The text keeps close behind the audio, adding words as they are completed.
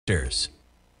The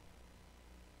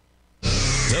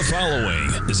following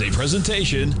is a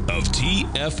presentation of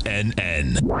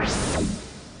TFNN.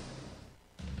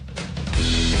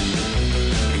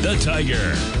 The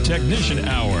Tiger Technician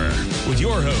Hour with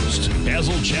your host,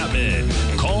 Basil Chapman.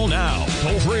 Call now,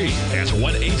 toll free at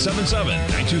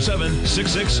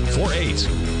 1-877-927-6648.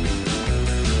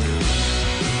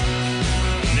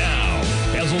 Now,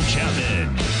 Basil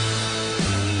Chapman.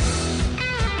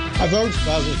 Hi folks,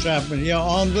 Basil Chapman here.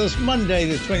 On this Monday,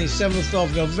 the 27th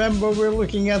of November, we're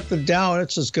looking at the Dow.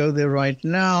 Let's just go there right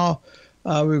now.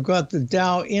 We've got the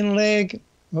Dow in leg.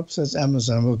 Oops, that's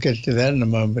Amazon. We'll get to that in a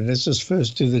moment. Let's just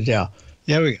first do the Dow.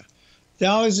 There we go.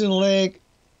 Dow is in leg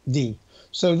D.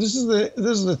 So this is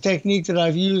the technique that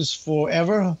I've used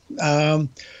forever.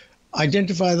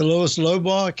 Identify the lowest low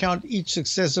bar, count each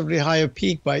successively higher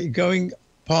peak by going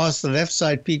past the left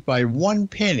side peak by 1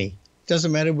 penny.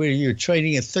 Doesn't matter whether you're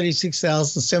trading at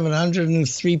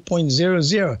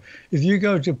 36,703.00. If you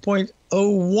go to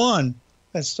 0.01,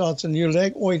 that starts a new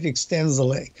leg or it extends the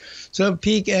leg. So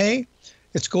peak A,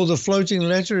 it's called a floating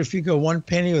ledger. If you go 1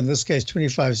 penny, or in this case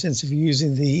 25 cents, if you're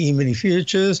using the E-mini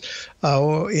futures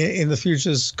or in the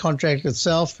futures contract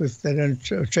itself, if they don't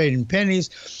trade in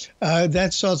pennies,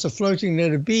 that starts a floating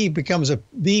letter B, becomes a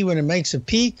B when it makes a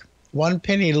peak, 1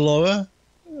 penny lower.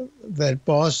 That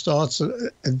bar starts a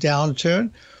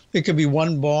downturn. It could be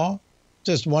 1 bar,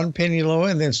 just 1 penny lower,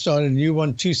 and then start a new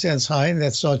one 2 cents high, and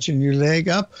that starts your new leg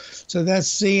up. So that's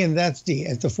C and that's D.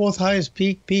 At the fourth highest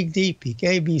peak, peak D, peak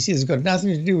A, B, C. It's got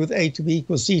nothing to do with A to B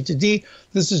equals C to D.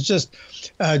 This is just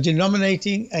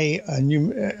denominating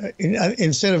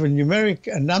instead of a numeric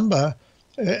number,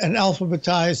 an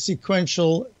alphabetized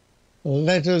sequential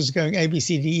letters going A, B,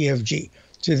 C, D, E, F, G.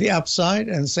 To the upside,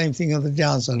 and same thing on the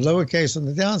downside. Lowercase on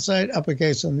the downside,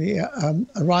 uppercase on the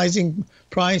rising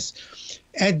price.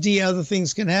 At D, other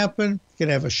things can happen. You can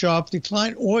have a sharp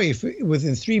decline, or if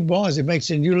within 3 bars it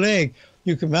makes a new leg,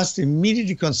 you must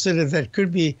immediately consider that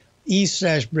could be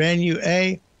E/brand new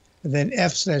A, and then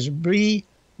F/B,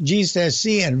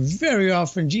 G/C, and very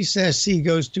often G/C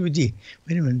goes to a D.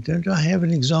 Wait a minute, don't I have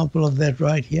an example of that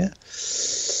right here?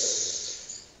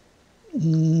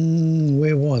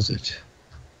 Where was it?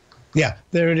 Yeah,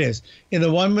 there it is. In the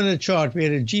 1 minute chart, we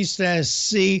had a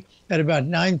G/C at about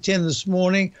 9:10 this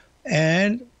morning,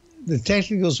 and the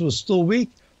technicals were still weak,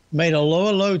 made a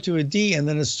lower low to a D, and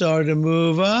then it started to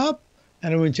move up,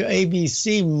 and it went to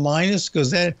ABC minus,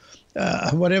 because that,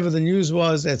 whatever the news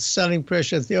was, that selling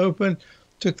pressure at the open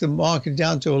took the market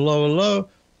down to a lower low,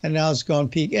 and now it's gone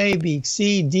peak A, peak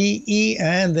C, D, E,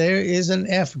 and there is an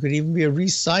F. It could even be a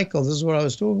recycle. This is what I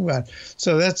was talking about.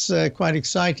 So that's quite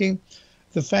exciting.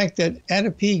 The fact that at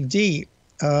a peak D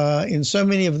in so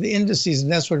many of the indices,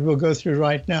 and that's what we'll go through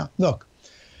right now. Look,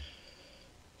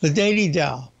 the daily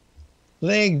Dow,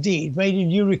 leg D, made a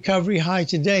new recovery high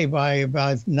today by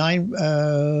about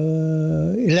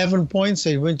 11 points.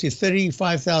 So it went to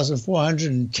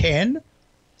 35,410.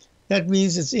 That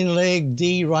means it's in leg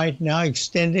D right now,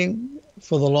 extending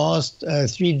for the last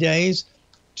 3 days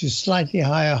to slightly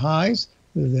higher highs.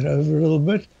 Move that over a little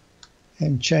bit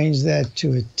and change that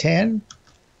to a 10.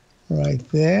 Right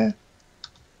there.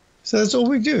 So that's all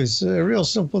we do. It's a real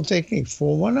simple technique,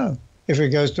 410. If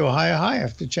it goes to a higher high, I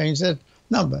have to change that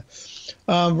number.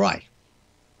 Right.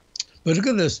 But look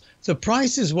at this. The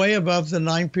price is way above the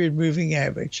 9-period moving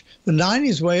average. The 9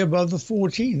 is way above the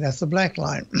 14. That's the black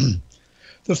line.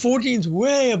 The 14 is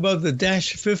way above the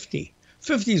dash 50.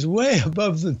 50 is way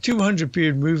above the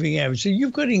 200-period moving average. So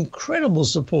you've got incredible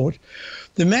support.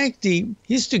 The MACD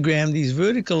histogram, these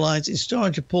vertical lines, is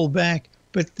starting to pull back.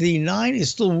 But the 9 is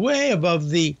still way above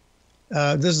the,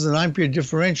 this is the 9-period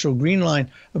differential, green line,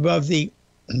 above the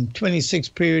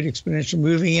 26-period exponential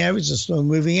moving average, the slow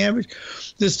moving average.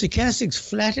 The stochastic's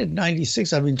flat at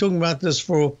 96. I've been talking about this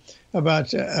for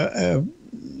about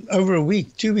over a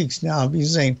week, 2 weeks now. I've been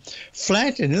saying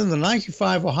flat and in the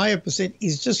 95 or higher percent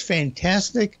is just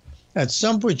fantastic. At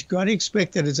some point, you've got to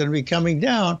expect that it's going to be coming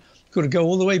down. Could go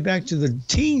all the way back to the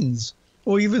teens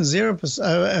or even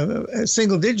 0%,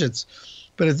 single digits.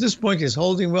 But at this point, it's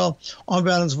holding well. On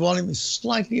balance volume is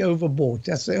slightly overbought.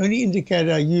 That's the only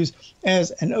indicator I use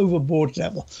as an overbought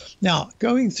level. Now,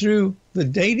 going through the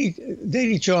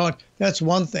daily chart, that's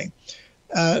one thing.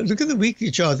 Look at the weekly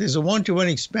chart. There's a 1-to-1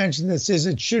 expansion that says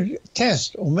it should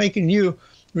test or make a new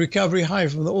recovery high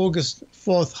from the August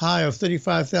 4th high of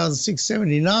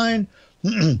 35,679.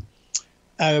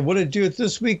 Will it do it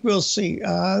this week? We'll see.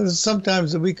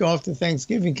 Sometimes the week after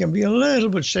Thanksgiving can be a little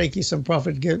bit shaky. Some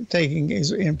profit taking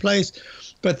is in place.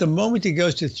 But the moment it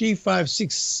goes to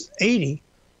 35680,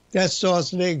 that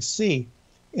starts leg C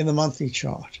in the monthly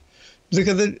chart. Look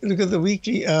at the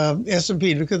weekly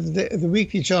S&P. Look at the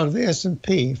weekly chart of the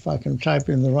S&P. If I can type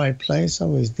in the right place, I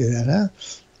always do that, huh?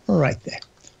 All right there.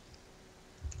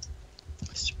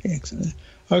 Excellent.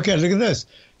 Okay, look at this.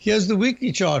 Here's the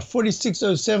weekly chart.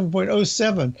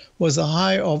 4607.07 was the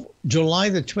high of July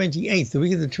the 28th, the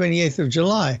week of the 28th of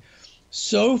July.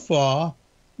 So far,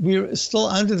 we're still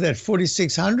under that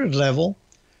 4600 level,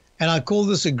 and I call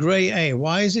this a gray A.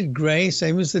 Why is it gray?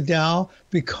 Same as the Dow,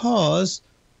 because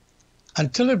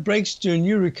until it breaks to a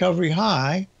new recovery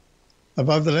high,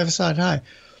 above the left side high,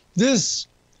 this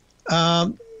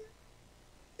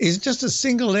is just a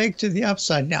single leg to the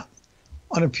upside. Now,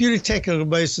 on a purely technical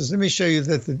basis, let me show you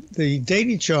that the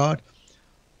daily chart,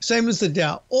 same as the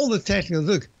Dow, all the technical,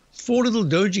 look, 4 little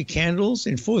doji candles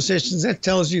in 4 sessions, that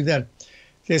tells you that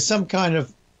there's some kind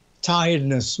of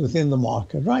tiredness within the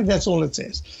market, right? That's all it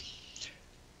says.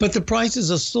 But the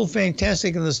prices are still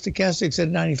fantastic, and the stochastics at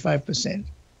 95%.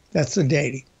 That's the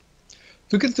daily.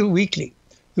 Look at the weekly.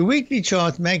 The weekly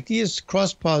chart, MACD is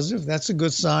cross positive. That's a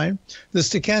good sign. The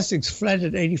stochastics flat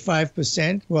at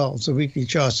 85%. Well, it's a weekly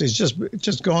chart, so it's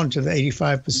just gone to the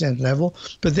 85% level.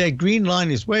 But that green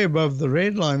line is way above the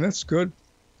red line. That's good.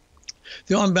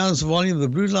 The on-balance volume, the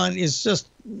blue line, is just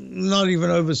not even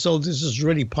oversold. This is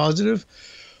really positive.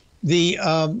 The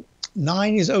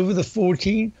 9 is over the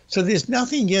 14. So there's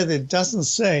nothing here that doesn't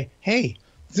say, hey,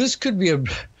 this could be a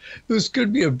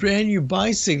brand new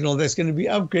buy signal that's going to be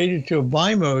upgraded to a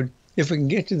buy mode if we can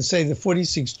get to, say, the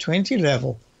 4620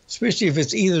 level, especially if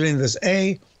it's either in this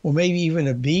A or maybe even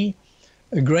a B,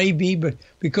 a gray B, but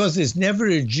because there's never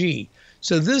a G.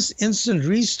 So this instant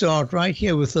restart right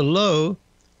here with the low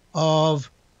of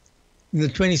the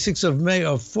 26th of May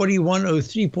of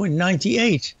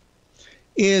 4103.98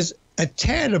 is a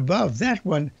tad above that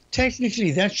one.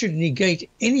 Technically, that should negate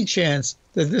any chance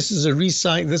that this is a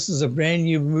recycle. This is a brand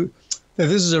new move. That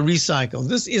this is a recycle.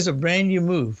 This is a brand new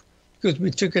move because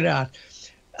we took it out.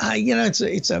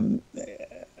 It's a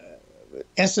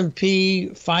S&P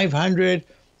 500,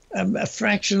 a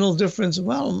fractional difference.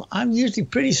 Well, I'm usually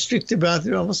pretty strict about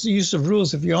what's the use of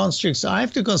rules if you aren't strict. So I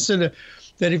have to consider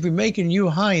that if we make a new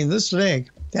high in this leg,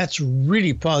 that's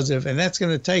really positive, and that's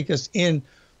going to take us in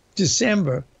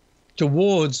December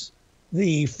towards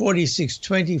the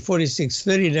 4620,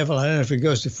 4630 level. I don't know if it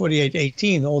goes to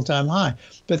 4818, the all-time high,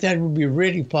 but that would be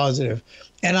really positive.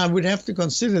 And I would have to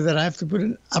consider that I have to put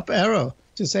an up arrow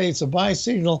to say it's a buy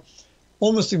signal,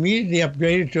 almost immediately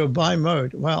upgraded to a buy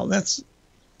mode. Well, that's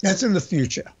in the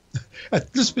future.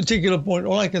 At this particular point,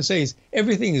 all I can say is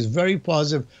everything is very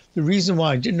positive. The reason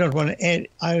why I did not want to add,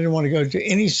 I didn't want to go to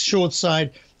any short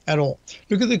side at all.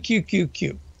 Look at the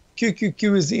QQQ.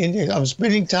 QQQ is the index. I'm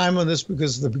spending time on this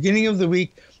because it's the beginning of the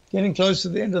week, getting close to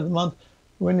the end of the month.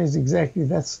 When is exactly?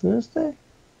 That's Thursday?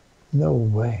 No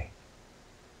way.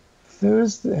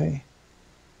 Thursday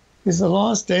is the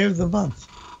last day of the month.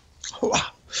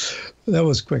 Wow, that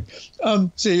was quick. So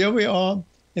here we are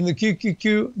in the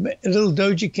QQQ. A little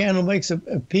doji candle makes a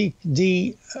peak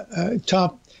D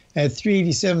top at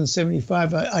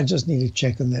 387.75. I just need to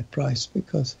check on that price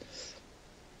because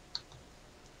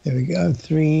there we go,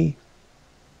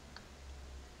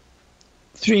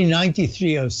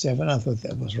 393.07. I thought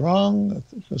that was wrong.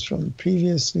 It was from the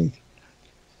previous week.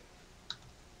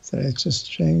 So let's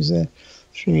just change that.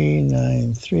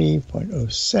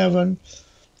 393.07.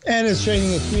 And it's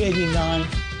trading at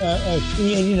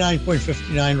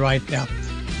 389.59 right now.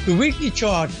 The weekly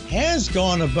chart has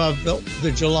gone above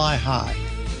the July high.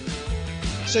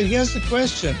 So here's the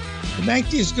question. The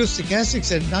MACD is good.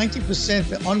 Stochastics at 90%.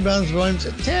 The on-balance volumes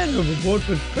a tad overbought,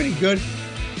 but pretty good.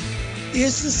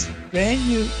 Is this brand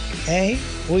new A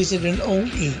or is it an old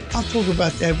E? I'll talk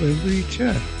about that when we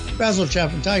return. Basil,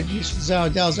 Chapman,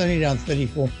 Dow's only down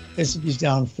 34. S&P's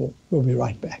down 4. We'll be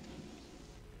right back.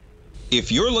 If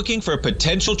you're looking for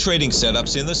potential trading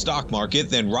setups in the stock market,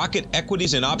 then Rocket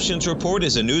Equities and Options Report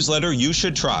is a newsletter you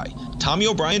should try. Tommy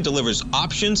O'Brien delivers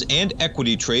options and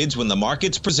equity trades when the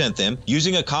markets present them,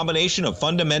 using a combination of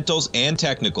fundamentals and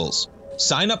technicals.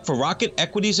 Sign up for Rocket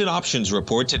Equities and Options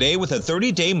Report today with a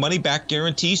 30-day money-back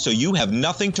guarantee so you have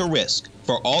nothing to risk.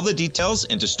 For all the details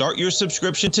and to start your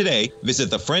subscription today, visit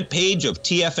the front page of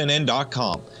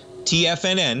TFNN.com.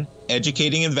 TFNN,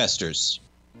 educating investors.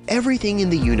 Everything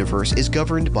in the universe is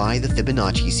governed by the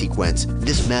Fibonacci sequence.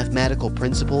 This mathematical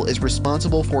principle is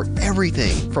responsible for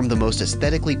everything from the most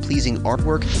aesthetically pleasing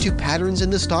artwork to patterns in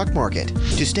the stock market.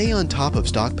 To stay on top of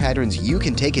stock patterns you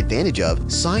can take advantage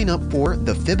of, sign up for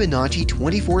the Fibonacci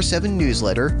 24/7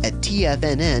 newsletter at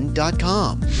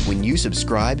TFNN.com. When you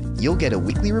subscribe, you'll get a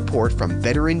weekly report from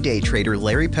veteran day trader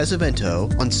Larry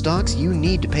Pesavento on stocks you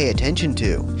need to pay attention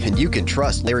to. And you can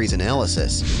trust Larry's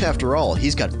analysis. After all,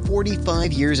 he's got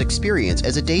 45 years experience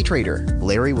as a day trader.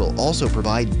 Larry will also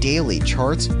provide daily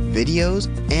charts, videos,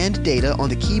 and data on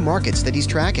the key markets that he's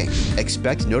tracking.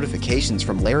 Expect notifications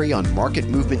from Larry on market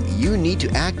movement you need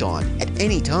to act on at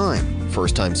any time.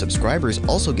 First-time subscribers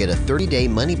also get a 30-day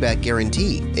money-back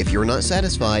guarantee. If you're not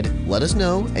satisfied, let us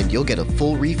know and you'll get a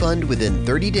full refund within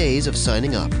 30 days of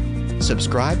signing up.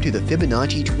 Subscribe to the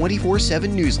Fibonacci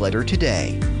 24/7 newsletter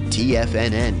today.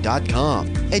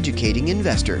 TFNN.com, educating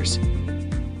investors.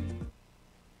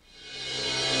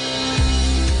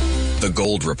 The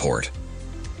Gold Report.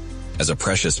 As a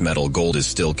precious metal, gold is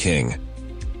still king.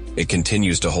 It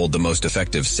continues to hold the most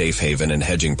effective safe haven and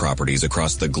hedging properties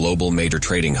across the global major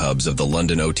trading hubs of the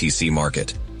London OTC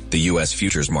market, the U.S.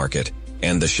 futures market,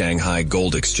 and the Shanghai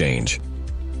Gold Exchange.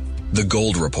 The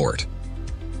Gold Report.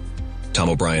 Tom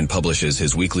O'Brien publishes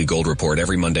his weekly gold report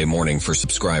every Monday morning for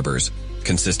subscribers,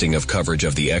 consisting of coverage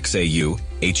of the XAU,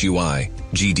 HUI,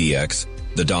 GDX,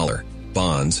 the dollar,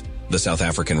 bonds, the South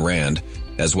African rand,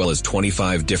 as well as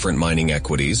 25 different mining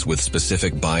equities with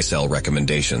specific buy-sell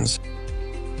recommendations.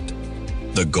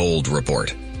 The Gold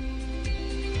Report.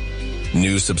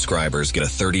 New subscribers get a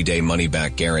 30-day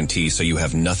money-back guarantee so you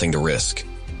have nothing to risk.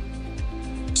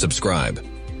 Subscribe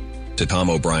to Tom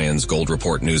O'Brien's Gold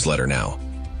Report newsletter now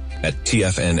at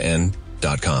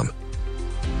TFNN.com.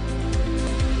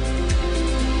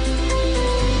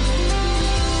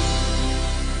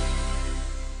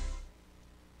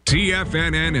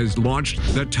 TFNN has launched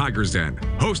The Tiger's Den.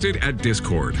 Hosted at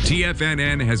Discord,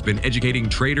 TFNN has been educating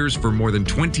traders for more than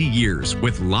 20 years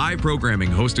with live programming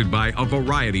hosted by a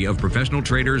variety of professional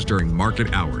traders during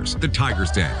market hours. The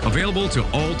Tiger's Den, available to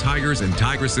all tigers and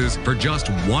tigresses for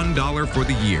just $1 for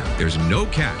the year. There's no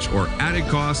catch or added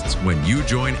costs when you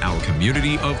join our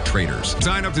community of traders.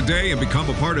 Sign up today and become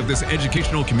a part of this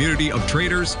educational community of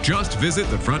traders. Just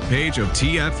visit the front page of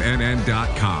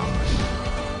TFNN.com.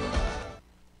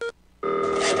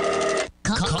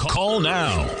 Call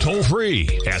now, toll free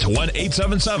at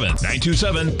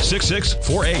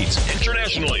 1-877-927-6648.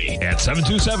 Internationally at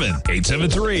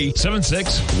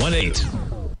 727-873-7618.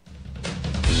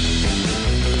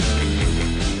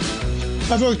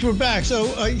 Hi folks, we're back. So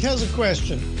here's a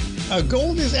question.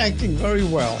 Gold is acting very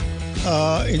well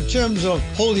in terms of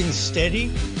holding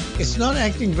steady. It's not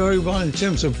acting very well in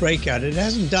terms of breakout. It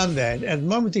hasn't done that. At the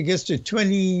moment, it gets to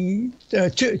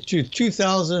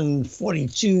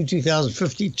 2042,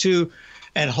 2052,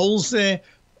 and holds there.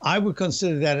 I would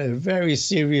consider that a very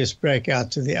serious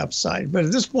breakout to the upside. But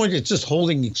at this point, it's just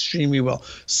holding extremely well.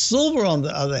 Silver, on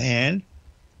the other hand,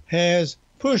 has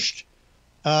pushed.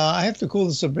 I have to call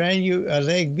this a brand new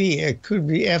leg B. It could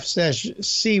be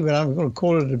F/C, but I'm going to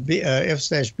call it a B,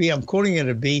 F/B. I'm calling it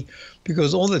a B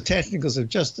because all the technicals have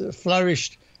just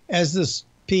flourished as this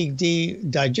peak D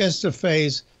digestive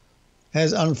phase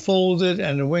has unfolded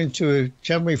and it went to a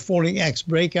Chapman falling axe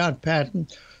breakout pattern.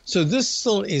 So this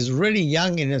still is really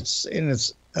young in its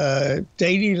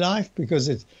daily life because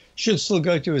it should still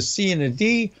go to a C and a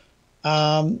D.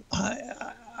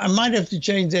 I might have to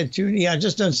change that to an E. I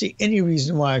just don't see any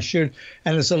reason why I should.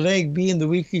 And it's a leg B in the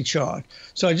weekly chart.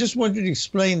 So I just wanted to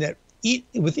explain that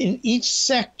within each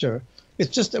sector, it's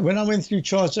just that when I went through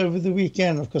charts over the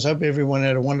weekend, of course, I hope everyone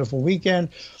had a wonderful weekend.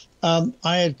 I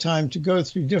had time to go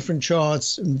through different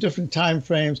charts and different time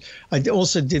frames. I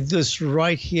also did this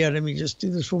right here. Let me just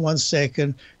do this for 1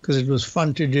 second because it was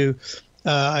fun to do.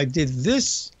 I did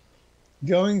this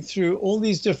going through all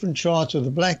these different charts with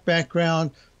a black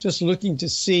background, just looking to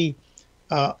see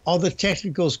are the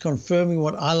technicals confirming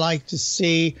what I like to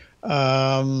see.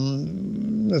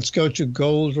 Let's go to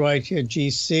gold right here,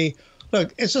 GC.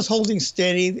 Look, it's just holding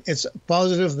steady. It's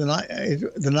positive. The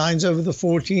 9's over the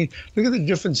 14. Look at the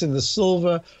difference in the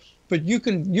silver. But you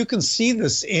can see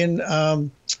this in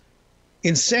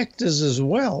sectors as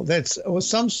well.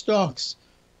 Some stocks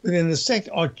within the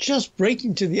sector are just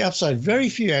breaking to the upside. Very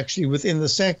few actually within the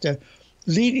sector,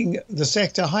 leading the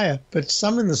sector higher. But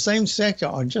some in the same sector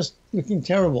are just looking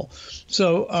terrible.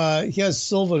 So here's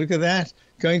silver. Look at that.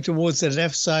 Going towards the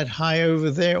left side high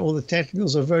over there. All the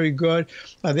technicals are very good.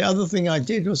 The other thing I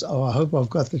did was, I hope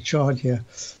I've got the chart here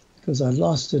because I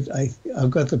lost it. I've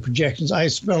got the projections. I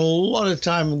spent a lot of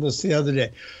time on this the other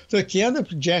day. Look, the other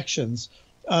projections.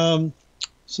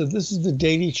 So this is the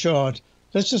daily chart.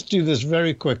 Let's just do this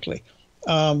very quickly.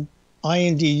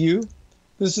 INDU,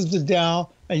 this is the Dow,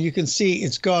 and you can see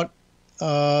it's got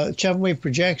Chapman wave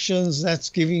projections. That's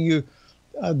giving you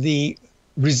the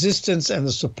resistance and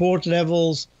the support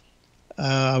levels.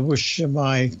 I wish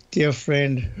my dear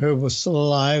friend Herb was still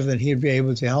alive, and he'd be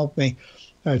able to help me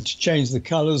to change the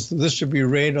colors. This should be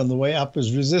red on the way up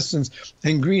as resistance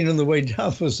and green on the way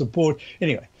down for support.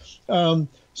 Anyway,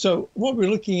 so what we're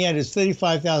looking at is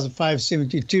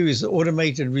 35,572 is the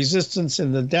automated resistance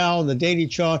in the Dow on the daily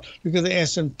chart. Look at the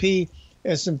S&P.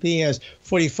 S&P has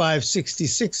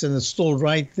 4566 and it's still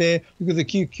right there. Look at the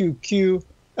QQQ.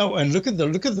 Oh, and look at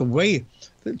the way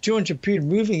the 200-period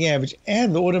moving average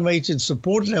and the automated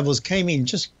support levels came in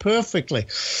just perfectly.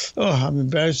 Oh, I'm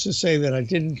embarrassed to say that I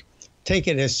didn't take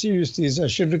it as seriously as I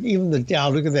should. Look, even the Dow,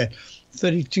 look at that,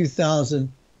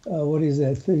 32,000. What is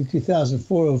that?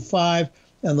 32,405,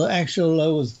 and the actual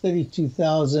low was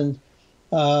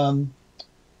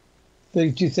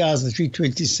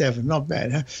 32,327. Not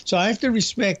bad, huh? So I have to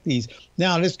respect these.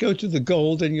 Now let's go to the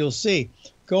gold, and you'll see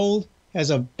gold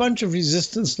has a bunch of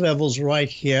resistance levels right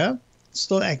here,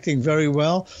 still acting very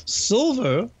well.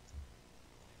 Silver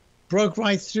broke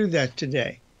right through that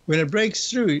today. When it breaks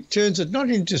through, it turns it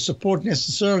not into support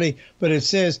necessarily, but it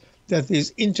says that there's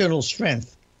internal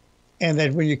strength, and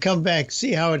that when you come back,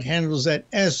 see how it handles that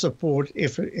as support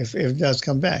if it does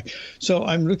come back. So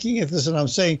I'm looking at this and I'm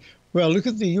saying, well, look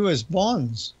at the U.S.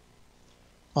 bonds.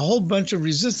 A whole bunch of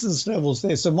resistance levels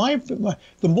there. So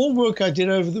the more work I did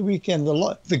over the weekend,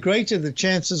 the greater the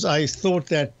chances I thought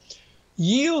that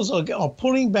yields are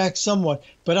pulling back somewhat,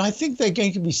 but I think they're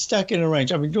going to be stuck in a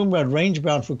range. I've been talking about range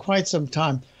bound for quite some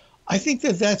time. I think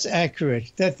that that's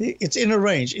accurate, that it's in a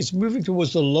range. It's moving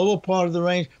towards the lower part of the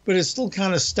range, but it's still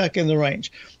kind of stuck in the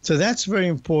range. So that's very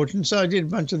important. So I did a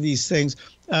bunch of these things.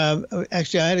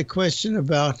 Actually, I had a question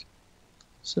about,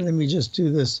 so let me just do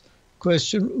this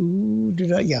question. Ooh,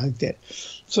 did I? Yeah, I did.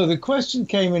 So the question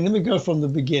came in. Let me go from the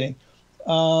beginning.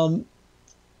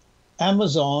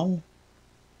 Amazon,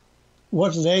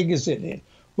 what leg is it in?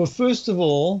 Well, first of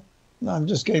all, I'm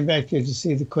just going back here to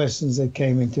see the questions that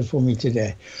came into for me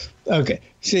today. Okay,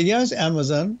 so here's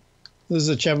Amazon. This is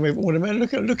a Chapman wave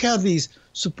automatic. Look how these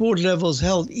support levels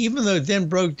held, even though it then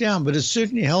broke down, but it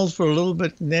certainly held for a little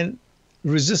bit, and then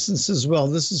resistance as well.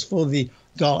 This is for the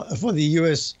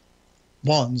U.S.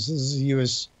 bonds. This is the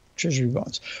U.S. Treasury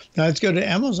bonds. Now let's go to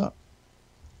Amazon.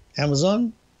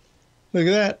 Amazon, look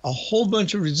at that. A whole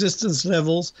bunch of resistance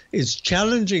levels. It's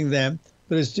challenging them,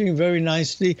 but it's doing very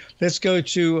nicely. Let's go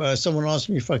to, someone asked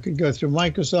me if I could go through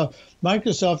Microsoft.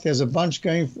 Microsoft has a bunch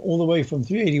going all the way from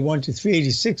 381 to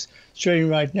 386, trading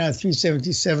right now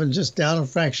 377, just down a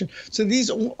fraction. So these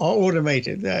are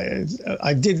automated.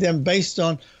 I did them based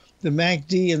on the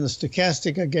MACD and the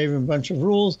stochastic. I gave him a bunch of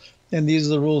rules, and these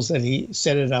are the rules that he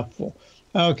set it up for.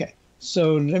 Okay,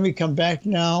 so let me come back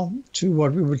now to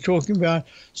what we were talking about.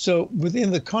 So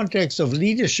within the context of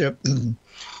leadership,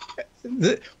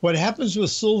 what happens with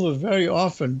silver very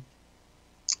often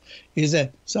is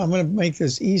that, so I'm going to make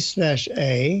this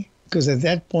E/A, because at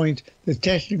that point, the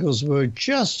technicals were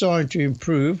just starting to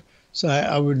improve. So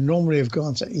I would normally have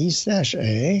gone to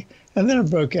E/A, and then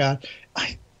it broke out.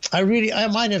 I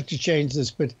might have to change this,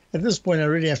 but at this point, I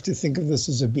really have to think of this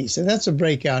as a B. So that's a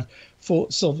breakout for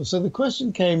silver. So the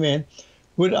question came in,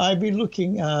 would I be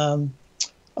looking, I'll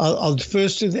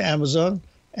first do the Amazon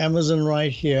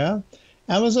right here.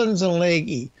 Amazon is on leg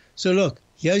E. So look,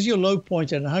 here's your low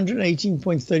point at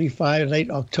 118.35 late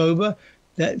October.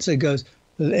 So it goes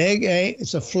leg A.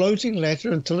 It's a floating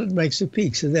letter until it makes a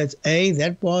peak. So that's A,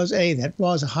 that was A, that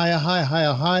was higher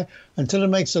high, until it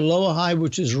makes a lower high,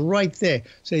 which is right there.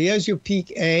 So here's your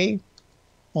peak A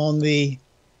on the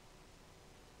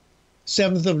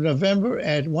 7th of November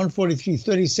at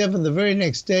 143.37. The very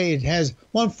next day, it has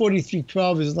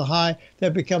 143.12 is the high.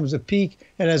 That becomes a peak.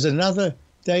 It has another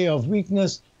day of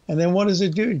weakness, and then what does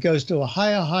it do? It goes to a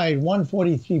higher high at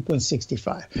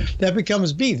 143.65. That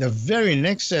becomes B. The very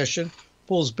next session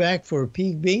pulls back for a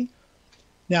peak B.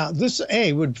 Now this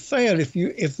A would fail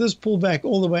if this pulled back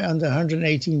all the way under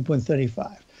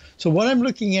 118.35. So what I'm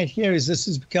looking at here is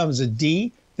this becomes a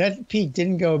D. That peak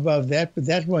didn't go above that, but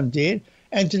that one did.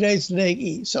 And today's leg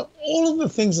E. So all of the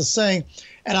things are saying,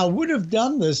 and I would have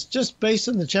done this just based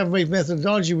on the Chapman wave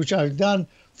methodology, which I've done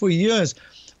for years.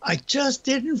 I just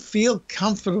didn't feel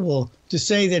comfortable to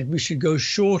say that we should go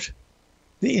short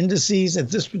the indices at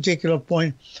this particular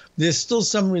point. There's still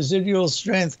some residual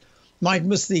strength, might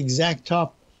miss the exact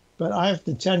top, but I have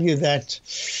to tell you that,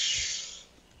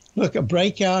 look, a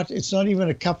breakout, it's not even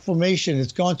a cup formation.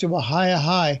 It's gone to a higher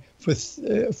high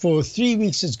For 3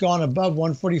 weeks, it's gone above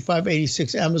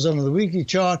 145.86 Amazon on the weekly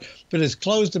chart, but it's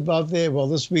closed above there. Well,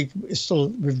 this week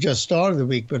we've just started the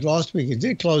week, but last week it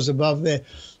did close above there.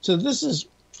 So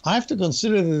I have to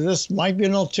consider that this might be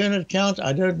an alternate count.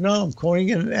 I don't know. I'm calling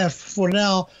it an F for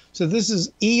now. So this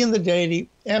is E in the daily,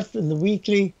 F in the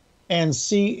weekly, and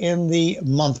C in the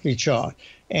monthly chart.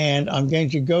 And I'm going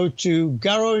to go to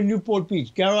Garo in Newport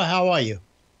Beach. Garo, how are you?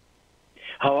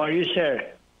 How are you, sir?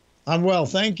 I'm well,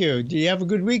 thank you. Do you have a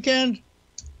good weekend?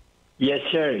 Yes,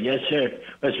 sir. Yes, sir. It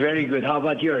was very good. How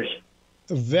about yours?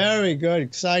 Very good,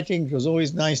 exciting. It was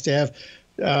always nice to have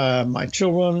my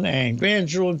children and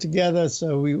grandchildren together,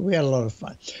 so we had a lot of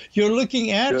fun. You're looking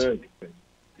at? Good.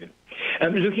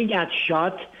 I'm looking at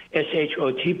SHOT,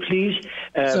 S-H-O-T, please,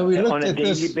 so we on a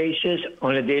daily basis,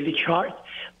 on a daily chart.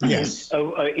 Yes.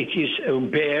 It is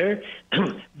bare,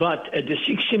 but the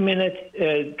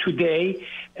 60-minute today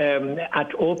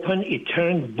at open, it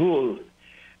turned bull.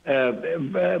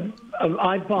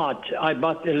 I bought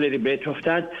a little bit of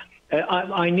that.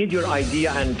 I need your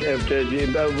idea, and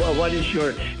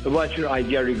what's your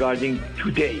idea regarding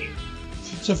today?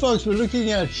 So, folks, we're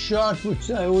looking at SHOT, which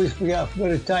I always forgot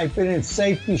to type in. It's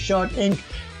Safety SHOT Inc.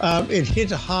 It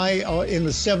hit a high in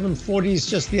the 740s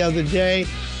just the other day,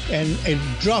 and it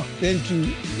dropped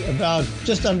into about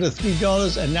just under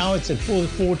 $3, and now it's at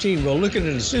 $4.14. We'll look at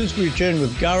it as soon as we return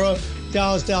with Garo.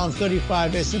 Dow's down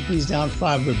 35, S&P's down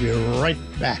 5. We'll be right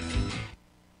back.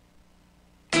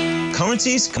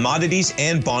 Currencies, commodities,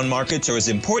 and bond markets are as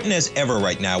important as ever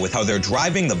right now with how they're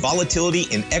driving the volatility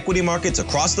in equity markets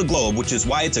across the globe, which is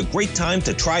why it's a great time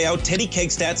to try out Teddy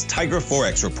Kegstad's Tiger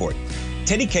Forex Report.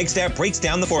 Teddy Kegstad breaks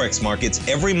down the Forex markets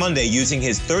every Monday using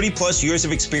his 30-plus years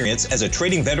of experience as a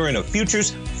trading veteran of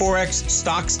futures, Forex,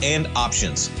 stocks, and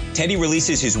options. Teddy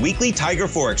releases his weekly Tiger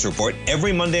Forex Report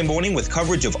every Monday morning with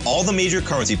coverage of all the major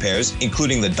currency pairs,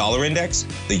 including the dollar index,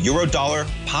 the euro dollar,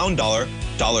 pound dollar,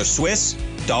 dollar Swiss,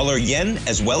 dollar yen,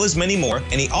 as well as many more,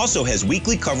 and he also has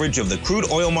weekly coverage of the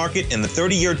crude oil market and the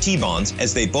 30-year T-bonds,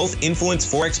 as they both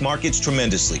influence Forex markets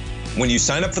tremendously. When you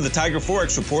sign up for the Tiger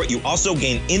Forex Report, you also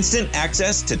gain instant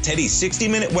access to Teddy's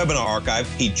 60-minute webinar archive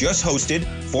he just hosted,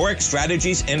 Forex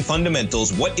Strategies and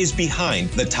Fundamentals, What is Behind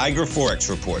the Tiger Forex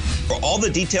Report. For all the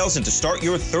details and to start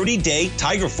your 30-day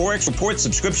Tiger Forex Report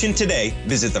subscription today,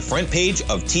 visit the front page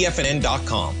of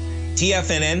TFNN.com.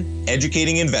 TFNN,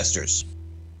 educating investors.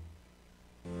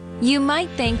 You might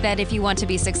think that if you want to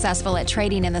be successful at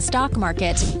trading in the stock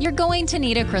market, you're going to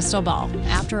need a crystal ball.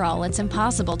 After all, it's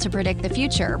impossible to predict the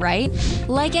future, right?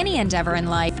 Like any endeavor in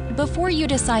life, before you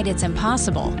decide it's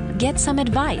impossible, get some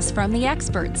advice from the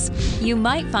experts. You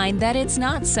might find that it's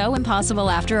not so impossible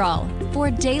after all.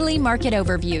 For daily market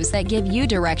overviews that give you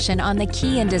direction on the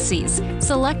key indices,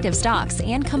 selective stocks,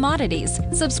 and commodities,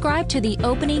 subscribe to the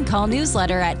Opening Call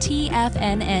newsletter at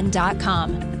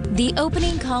TFNN.com. The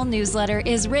Opening Call newsletter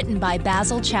is written by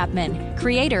Basil Chapman,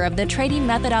 creator of the trading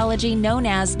methodology known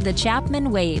as the Chapman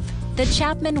Wave. The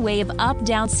Chapman Wave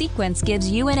up-down sequence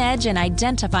gives you an edge in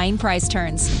identifying price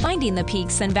turns, finding the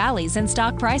peaks and valleys in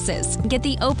stock prices. Get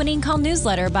the Opening Call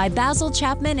newsletter by Basil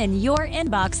Chapman in your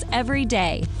inbox every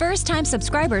day. First-time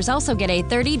subscribers also get a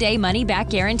 30-day money-back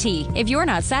guarantee. If you're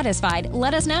not satisfied,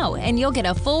 let us know, and you'll get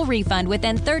a full refund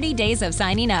within 30 days of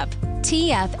signing up.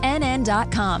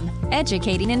 TFNN.com,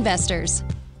 educating investors.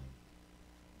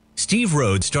 Steve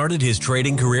Rhodes started his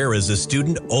trading career as a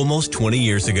student almost 20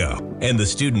 years ago, and the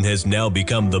student has now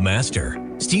become the master.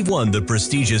 Steve won the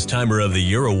prestigious Timer of the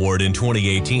Year award in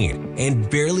 2018 and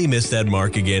barely missed that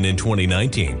mark again in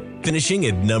 2019, finishing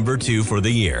at number 2 for the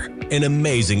year. An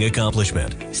amazing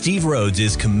accomplishment. Steve Rhodes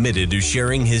is committed to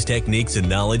sharing his techniques and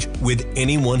knowledge with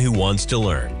anyone who wants to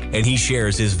learn, and he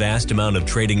shares his vast amount of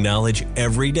trading knowledge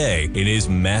every day in his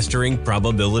Mastering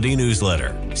Probability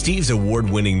newsletter. Steve's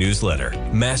award-winning newsletter,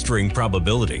 Mastering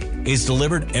Probability, is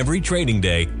delivered every trading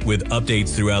day with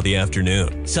updates throughout the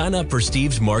afternoon. Sign up for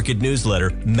Steve's market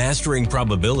newsletter, Mastering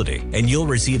Probability, and you'll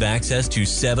receive access to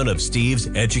 7 of Steve's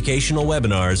educational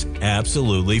webinars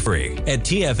absolutely free. At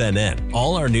TFNN,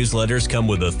 all our newsletters come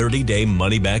with a 30-day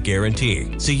money-back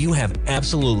guarantee, so you have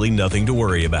absolutely nothing to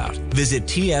worry about. Visit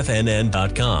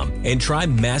TFNN.com and try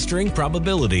Mastering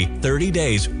Probability 30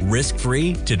 days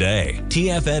risk-free today.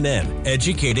 TFNN,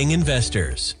 educating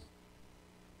investors.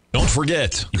 Don't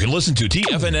forget, you can listen to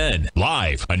TFNN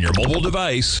live on your mobile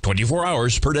device 24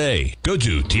 hours per day. Go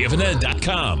to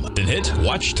TFNN.com, then hit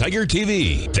Watch Tiger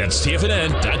TV. That's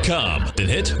TFNN.com, then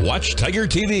hit Watch Tiger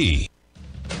TV.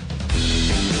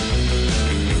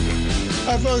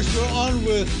 Hi, folks. We're on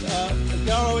with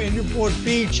Garo in Newport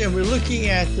Beach, and we're looking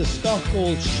at the stock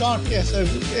called SHOT,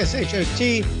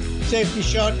 S-H-O-T, safety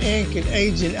shot, Inc. It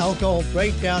aids in alcohol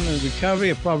breakdown and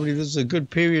recovery. Probably this is a good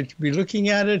period to be looking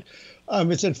at it.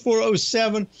 It's at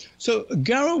 407. So,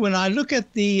 Garo, when I look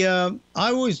at the, I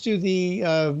always do the,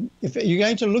 if you're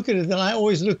going to look at it, then I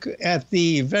always look at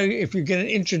the if you get an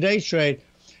intraday trade,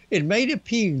 it made a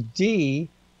PD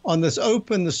on this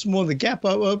open, the gap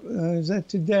up. Is that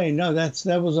today? No,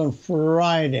 that was on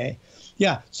Friday.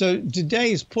 Yeah, so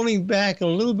today is pulling back a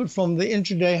little bit from the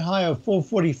intraday high of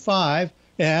 445.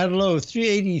 It had a low of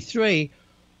 383.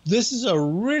 This is a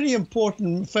really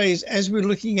important phase as we're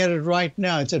looking at it right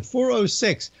now. It's at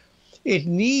 406. It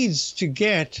needs to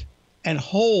get and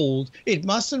hold. It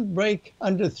mustn't break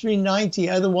under 390.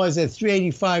 Otherwise, that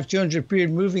 385 200 period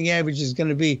moving average is going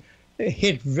to be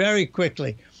hit very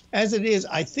quickly. As it is,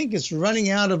 I think it's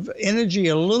running out of energy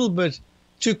a little bit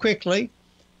too quickly.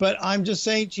 But I'm just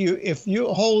saying to you, if you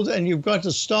hold and you've got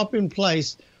to stop in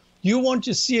place, you want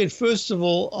to see it, first of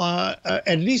all,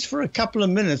 at least for a couple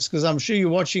of minutes, because I'm sure you're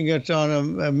watching it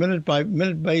on a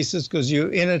minute-by-minute basis because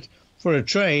you're in it for a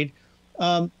trade.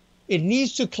 It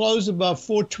needs to close above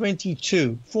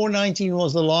 422. 419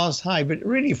 was the last high, but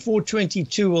really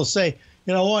 422 will say,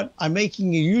 you know what, I'm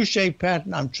making a U-shaped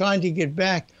pattern. I'm trying to get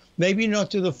back, maybe not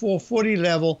to the 440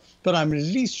 level, but I'm at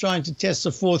least trying to test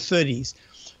the 430s.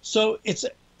 So it's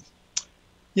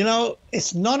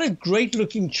not a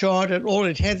great-looking chart at all.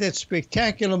 It had that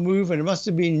spectacular move, and it must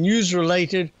have been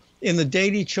news-related in the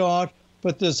daily chart.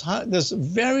 But this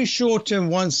very short-term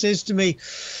one says to me,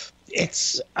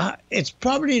 it's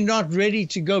probably not ready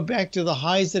to go back to the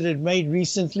highs that it made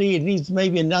recently. It needs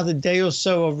maybe another day or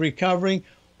so of recovering.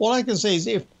 All I can say is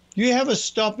if you have a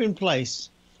stop in place,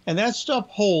 and that stop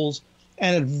holds,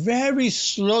 and it very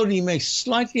slowly makes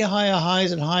slightly higher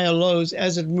highs and higher lows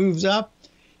as it moves up,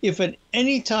 if at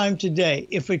any time today,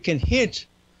 if it can hit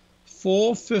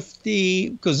 450,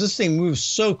 because this thing moves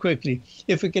so quickly,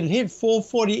 if it can hit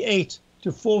 448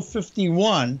 to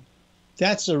 451,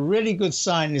 that's a really good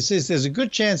sign. It says there's a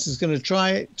good chance it's going to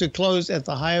try to close at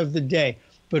the high of the day.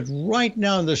 But right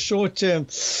now in the short term,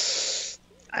 it's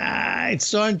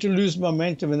starting to lose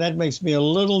momentum, and that makes me a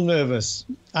little nervous.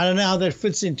 I don't know how that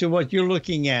fits into what you're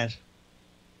looking at.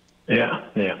 Yeah.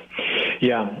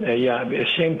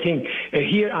 Same thing.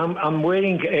 Here, I'm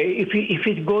waiting. If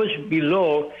it goes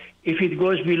below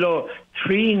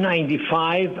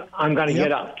 395, I'm going to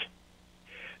get out.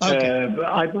 Okay.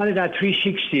 I bought it at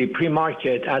 360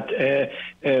 pre-market at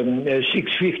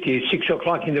 6:50, 6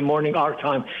 o'clock in the morning, our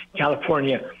time,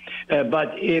 California.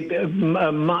 But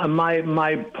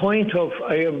my point of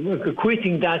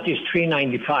quitting that is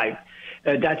 395.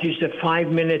 That is the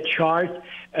 5-minute chart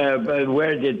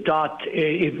where the dot,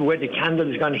 where the candle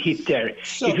is going to hit there.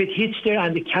 So, if it hits there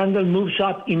and the candle moves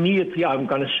up immediately, I'm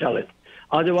going to sell it.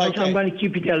 Otherwise, I'm going to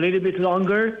keep it a little bit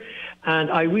longer.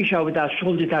 And I wish I would have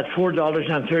sold it at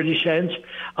 $4.30.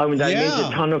 I mean, I made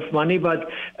a ton of money, but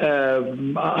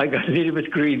I got a little bit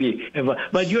greedy.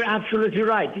 But you're absolutely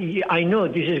right. I know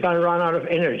this is going to run out of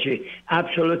energy.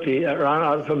 Absolutely, run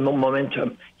out of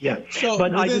momentum. Yeah. So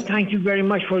but I do thank you very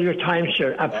much for your time,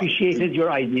 sir. Appreciated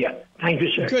your idea. Thank you,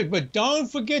 sir. Good, but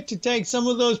don't forget to take some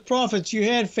of those profits. You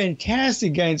had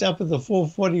fantastic gains up at the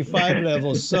 445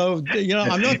 level. So,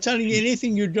 I'm not telling you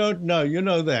anything you don't know. You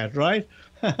know that, right?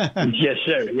 Yes,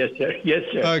 sir. Okay. Yes,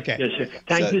 sir.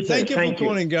 Thank you, sir. Thank you for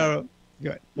calling, Garo.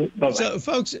 Good. Bye-bye. So,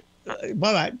 folks,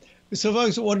 bye-bye. So,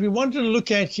 folks, what we wanted to look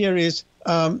at here is,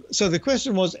 so the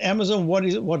question was, Amazon, what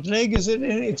leg is it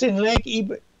in? It's in leg E,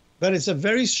 but it's a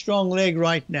very strong leg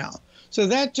right now. So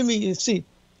that, to me, you see,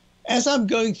 as I'm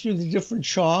going through the different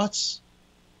charts,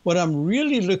 what I'm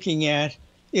really looking at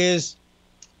is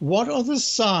what are the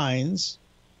signs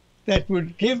that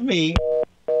would give me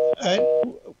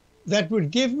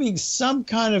some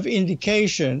kind of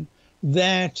indication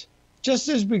that just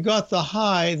as we got the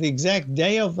high, the exact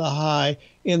day of the high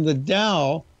in the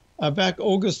Dow back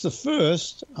August the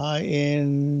 1st,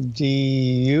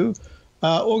 INDU,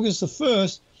 August the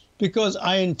 1st, because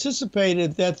I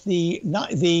anticipated that the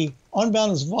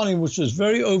on-balance volume, which was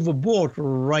very overbought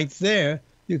right there,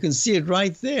 you can see it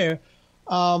right there,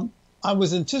 I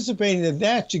was anticipating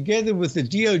that together with the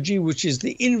DOG, which is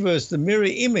the inverse, the mirror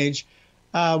image,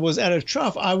 was at a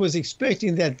trough. I was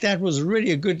expecting that was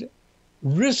really a good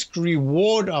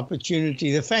risk-reward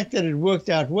opportunity. The fact that it worked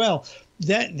out well,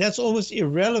 that's almost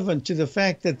irrelevant to the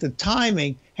fact that the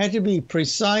timing had to be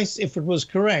precise if it was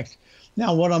correct.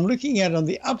 Now, what I'm looking at on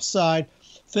the upside,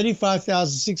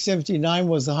 35,679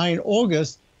 was the high in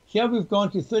August. Here we've gone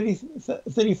to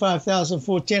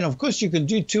 35,410. Of course, you can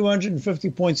do 250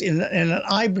 points in an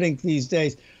eye blink these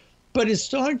days, but it's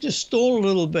starting to stall a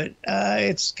little bit.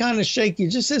 It's kind of shaky,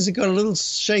 just as it got a little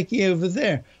shaky over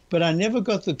there. but I never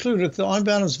got the clue. Look, the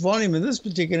on-balance volume in this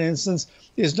particular instance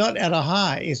is not at a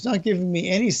high. It's not giving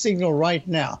me any signal right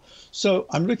now. So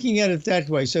I'm looking at it that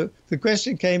way. So the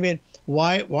question came in,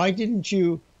 why didn't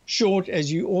you short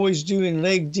as you always do in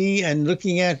leg D, and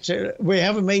looking at, we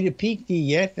haven't made a peak D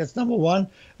yet. That's number one.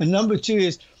 And number two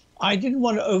is, I didn't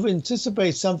want to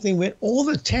over-anticipate something when all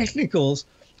the technicals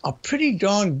are pretty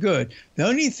darn good. The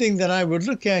only thing that I would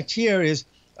look at here is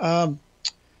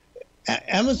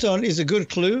Amazon is a good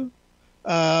clue.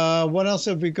 What else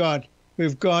have we got?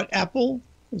 We've got Apple.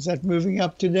 Is that moving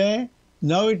up today?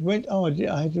 No, it went. Oh, I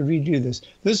had to redo this.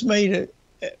 This made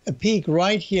a peak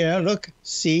right here. Look,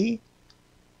 C,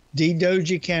 D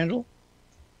doji candle,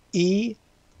 E,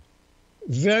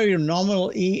 very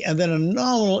nominal E, and then a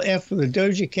nominal F with a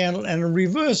doji candle and a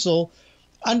reversal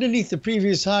underneath the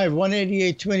previous high of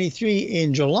 188.23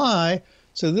 in July.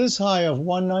 So this high of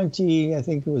 190, I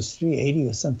think it was 380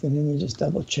 or something. Let me just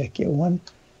double check here.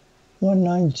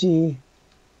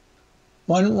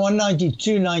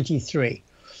 192.93.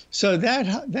 So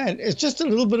that is just a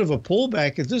little bit of a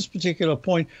pullback at this particular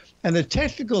point. And the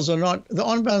technicals are not, the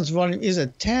on-balance volume is a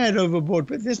tad overbought,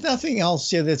 but there's nothing else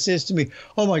here that says to me,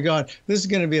 oh my God, this is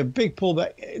going to be a big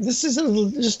pullback. This is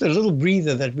just a little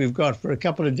breather that we've got for a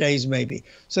couple of days maybe.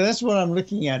 So that's what I'm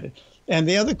looking at it. And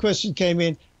the other question came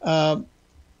in,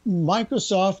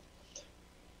 Microsoft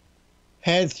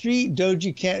had two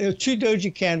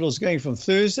doji candles going from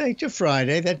Thursday to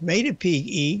Friday. That made a peak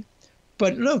E.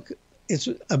 But look, it's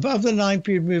above the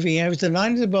 9-period moving average. The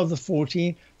 9 is above the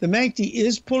 14. The MACD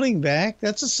is pulling back.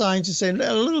 That's a sign to say a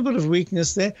little bit of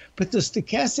weakness there. But the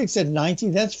stochastics at 90,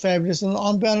 that's fabulous. And the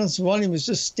on-balance volume is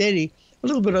just steady, a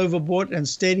little bit overbought and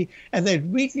steady. And that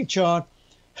weekly chart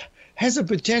has a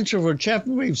potential for a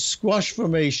Chapman wave squash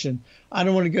formation. I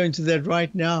don't want to go into that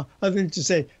right now, other than to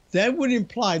say that would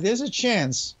imply there's a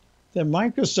chance that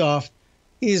Microsoft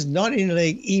is not in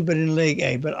leg E, but in leg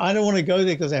A. But I don't want to go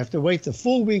there because I have to wait the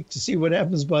full week to see what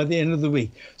happens by the end of the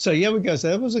week. So here we go. So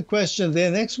that was a question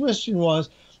there. Next question was,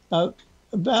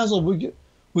 Basil,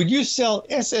 would you sell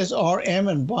SSRM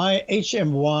and buy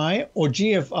HMY or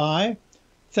GFI?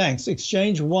 Thanks.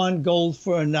 Exchange one gold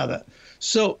for another.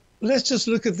 So let's just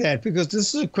look at that, because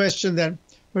this is a question that,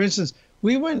 for instance,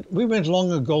 we went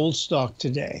long a gold stock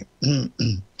today,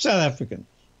 South African.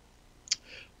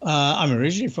 I'm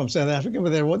originally from South Africa,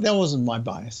 but that wasn't my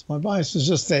bias. My bias was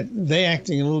just that they're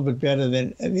acting a little bit better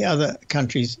than the other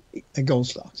countries' gold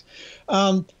stocks.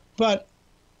 But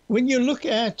when you look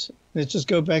at, let's just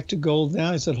go back to gold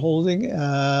now. It's at holding.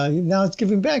 Now it's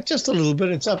giving back just a little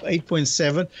bit. It's up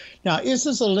 8.7. Now, is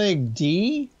this a leg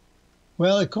D?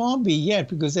 Well, it can't be yet,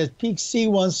 because that peak C1,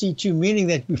 C2, meaning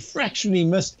that we fractionally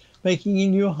missed making a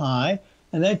new high,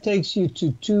 and that takes you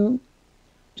to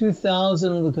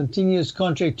 2000 on the continuous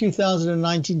contract,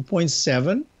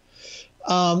 2019.7.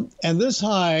 And this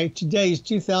high today is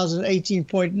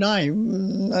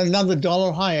 2018.9, another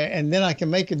dollar higher. And then I can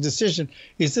make a decision.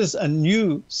 Is this a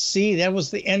new C? That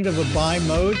was the end of a buy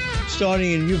mode,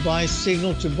 starting a new buy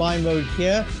signal to buy mode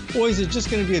here. Or is it just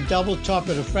going to be a double top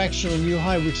at a fractional new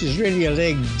high, which is really a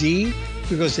leg D,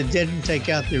 because it didn't take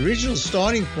out the original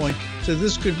starting point. So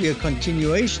this could be a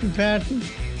continuation pattern,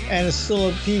 and it's still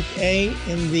a peak A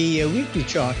in the weekly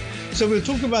chart. So we'll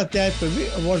talk about that, but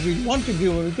what we want to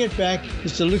do when we get back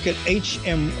is to look at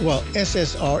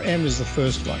SSRM is the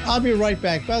first one. I'll be right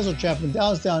back. Basil Chapman,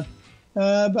 Dow's down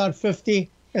about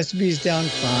 50, S&P's down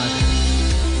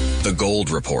 5. The Gold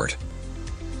Report.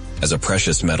 As a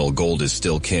precious metal, gold is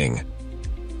still king.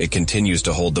 It continues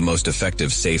to hold the most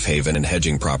effective safe haven and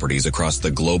hedging properties across the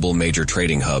global major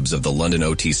trading hubs of the London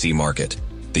OTC market,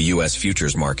 the U.S.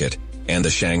 futures market, and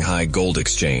the Shanghai Gold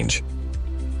Exchange.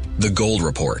 The Gold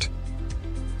Report.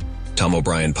 Tom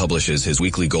O'Brien publishes his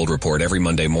weekly gold report every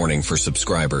Monday morning for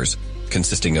subscribers,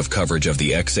 consisting of coverage of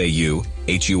the XAU,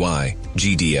 HUI,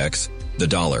 GDX, the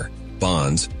dollar,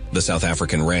 bonds, the South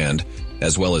African rand,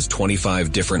 as well as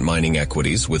 25 different mining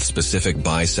equities with specific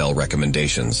buy-sell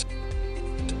recommendations.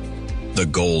 The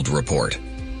Gold Report.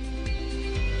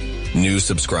 New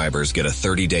subscribers get a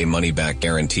 30-day money-back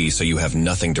guarantee, so you have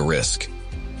nothing to risk.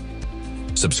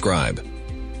 Subscribe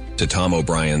to Tom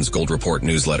O'Brien's Gold Report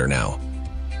newsletter now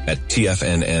at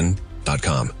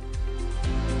TFNN.com.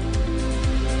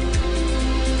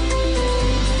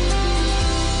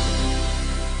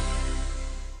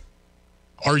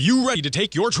 Are you ready to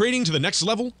take your trading to the next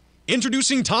level?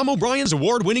 Introducing Tom O'Brien's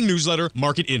award-winning newsletter,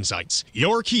 Market Insights,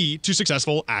 your key to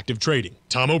successful active trading.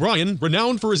 Tom O'Brien,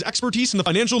 renowned for his expertise in the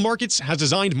financial markets, has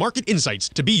designed Market Insights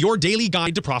to be your daily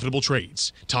guide to profitable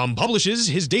trades. Tom publishes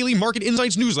his daily Market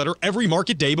Insights newsletter every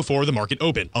market day before the market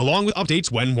open, along with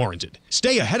updates when warranted.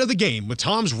 Stay ahead of the game with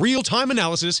Tom's real-time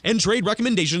analysis and trade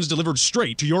recommendations delivered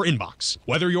straight to your inbox.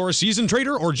 Whether you're a seasoned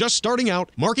trader or just starting out,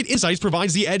 Market Insights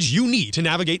provides the edge you need to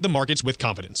navigate the markets with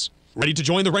confidence. Ready to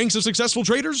join the ranks of successful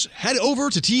traders? Head over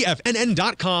to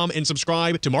TFNN.com and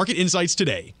subscribe to Market Insights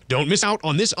today. Don't miss out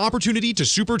on this opportunity to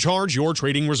supercharge your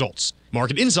trading results.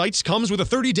 Market Insights comes with a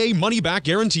 30-day money-back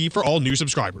guarantee for all new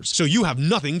subscribers, so you have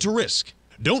nothing to risk.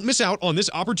 Don't miss out on this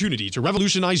opportunity to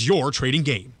revolutionize your trading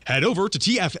game. Head over to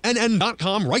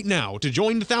TFNN.com right now to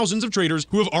join the thousands of traders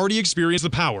who have already experienced the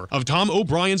power of Tom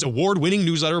O'Brien's award-winning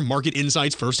newsletter, Market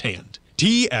Insights, firsthand.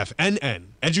 TFNN,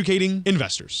 educating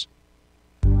investors.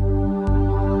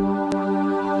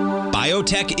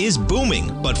 Biotech is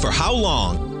booming, but for how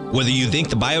long? Whether you think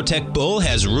the biotech bull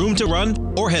has room to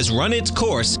run or has run its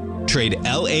course, trade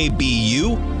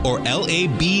LABU or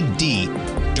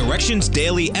LABD. Direction's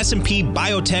daily S&P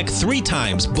Biotech 3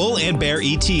 times bull and bear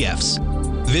ETFs.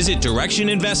 Visit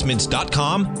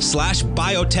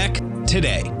directioninvestments.com/biotech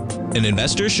today. An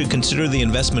investor should consider the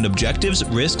investment objectives,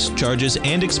 risks, charges,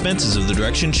 and expenses of the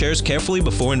Direction shares carefully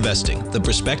before investing. The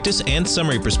prospectus and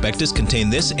summary prospectus contain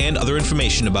this and other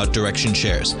information about Direction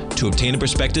shares. To obtain a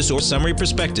prospectus or summary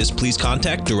prospectus, please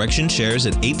contact Direction shares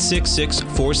at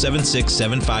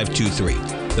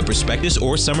 866-476-7523. The prospectus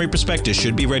or summary prospectus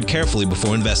should be read carefully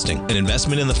before investing. An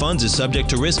investment in the funds is subject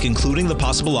to risk, including the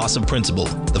possible loss of principal.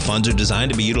 The funds are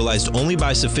designed to be utilized only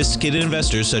by sophisticated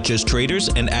investors such as traders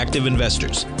and active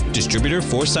investors. Distributor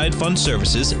Foreside Fund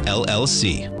Services,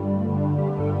 LLC.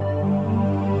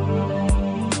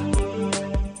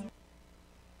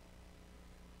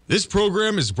 This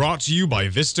program is brought to you by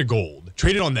Vista Gold,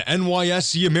 traded on the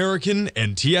NYSE American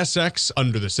and TSX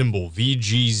under the symbol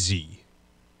VGZ.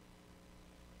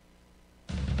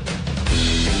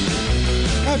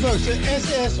 Hi folks, the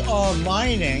SSR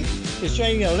Mining is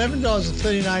trading at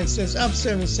 $11.39, up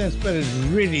 7 cents, but it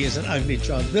really is an ugly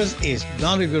chart. This is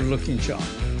not a good looking chart.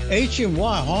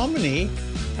 HMY Harmony,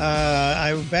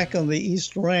 I'm back on the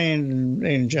East Rand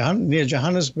near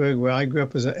Johannesburg, where I grew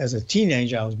up as a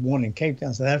teenager. I was born in Cape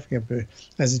Town, South Africa, but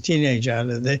as a teenager I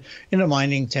lived there in a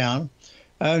mining town.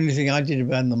 The only thing I did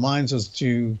about in the mines was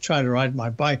to try to ride my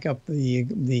bike up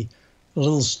the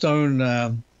little stone,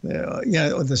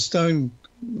 the stone.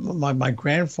 My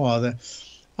grandfather,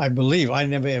 I believe, I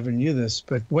never ever knew this,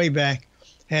 but way back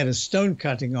had a stone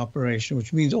cutting operation,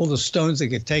 which means all the stones that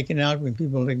get taken out when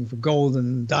people are looking for gold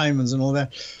and diamonds and all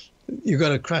that, you've got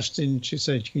to crush it into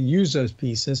so that you can use those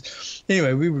pieces.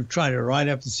 Anyway, we would try to ride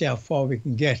up to see how far we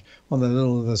can get on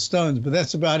the stones, but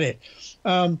that's about it.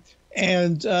 So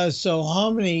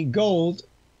Harmony Gold,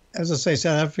 as I say,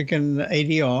 South African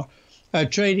ADR,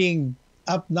 trading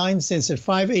up 9 cents at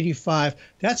 585.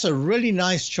 That's a really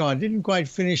nice chart. Didn't quite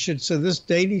finish it. So this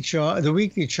daily chart, the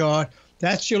weekly chart,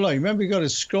 that's your low. Remember, you've got to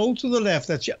scroll to the left.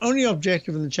 That's your only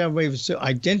objective in the chart wave, is to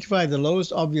identify the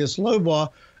lowest obvious low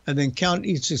bar and then count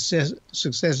each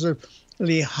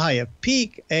successively higher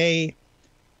peak. A,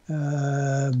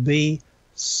 B,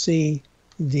 C,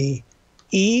 D,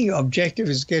 E. Objective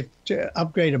is to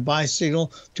upgrade a buy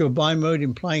signal to a buy mode,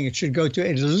 implying it should go to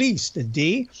at least a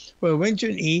D. Well, it went to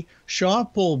an E,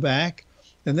 sharp pullback,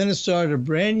 and then it started a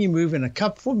brand new move in a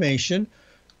cup formation.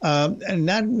 And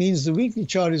that means the weekly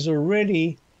chart is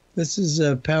already, this is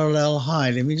a parallel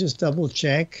high. Let me just double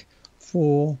check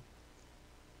for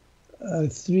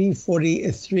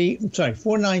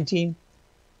 419.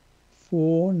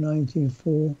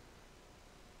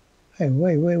 Hey,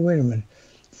 wait a minute.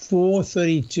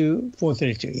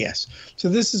 432, yes. So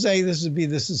this is A, this is B,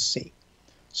 this is C.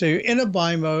 So you're in a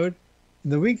buy mode.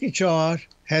 The weekly chart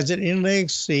has it in leg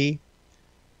C.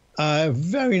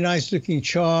 Very nice looking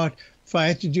chart. If I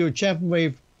had to do a Chapman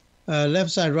wave,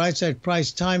 left side, right side,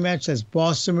 price, time match, that's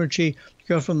bar symmetry. You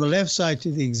go from the left side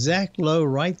to the exact low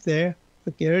right there.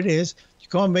 Look, there it is. You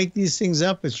can't make these things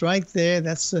up. It's right there.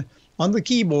 That's on the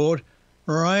keyboard,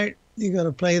 right? You got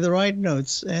to play the right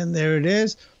notes, and there it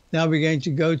is. Now we're going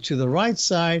to go to the right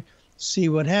side, see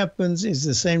what happens. Is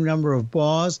the same number of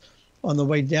bars on the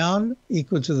way down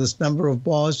equal to this number of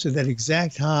bars to that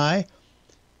exact high.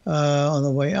 On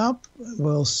the way up,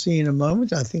 we'll see in a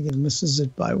moment. I think it misses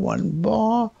it by 1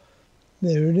 bar.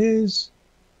 There it is.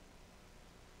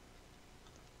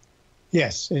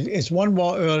 Yes, it's 1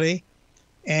 bar early,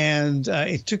 and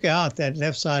it took out that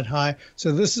left side high.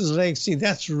 So this is leg C.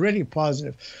 That's really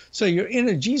positive. So you're in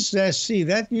a G/C.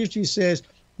 That usually says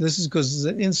This is because it's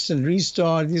an instant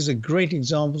restart. These are great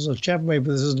examples of Chapman,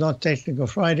 but this is not Technical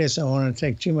Friday, so I don't want to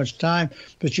take too much time.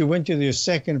 But you went to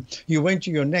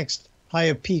your next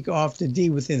higher peak after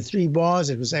D within 3 bars.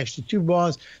 It was actually 2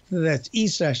 bars. So that's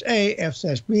E/A,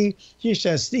 F/B,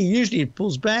 G/C. Usually it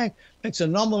pulls back, makes a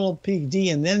nominal peak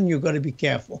D, and then you've got to be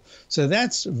careful. So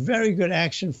that's very good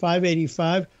action,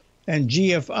 585. And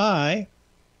GFI,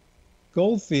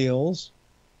 Goldfields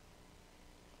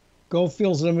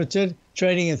Limited,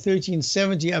 trading at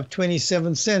 1370, up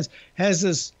 27 cents, has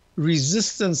this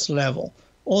resistance level.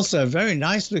 Also a very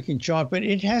nice looking chart, but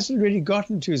it hasn't really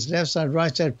gotten to its left side,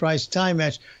 right side price time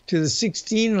match to the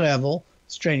 16 level.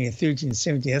 It's trading at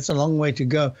 1370. That's a long way to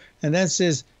go. And that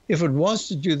says if it was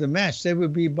to do the match, that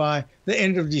would be by the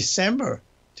end of December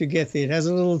to get there. It has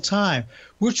a little time.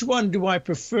 Which one do I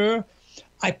prefer?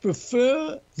 I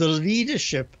prefer the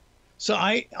leadership. So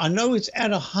I know it's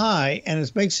at a high and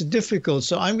it makes it difficult.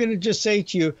 So I'm going to just say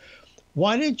to you,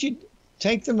 why don't you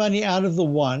take the money out of the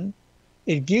one?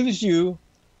 It gives you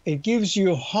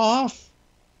half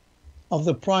of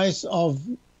the price of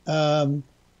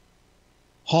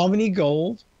Harmony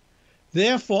Gold.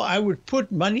 Therefore, I would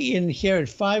put money in here at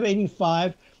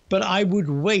 585, but I would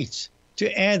wait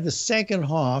to add the second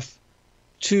half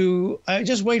to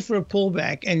just wait for a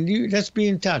pullback. And let's be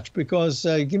in touch, because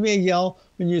give me a yell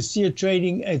when you see it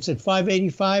trading. It's at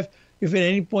 585. If at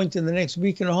any point in the next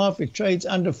week and a half it trades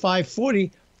under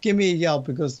 540, give me a yell,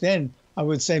 because then I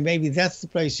would say maybe that's the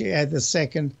place you add the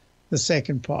second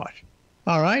part.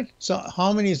 All right. So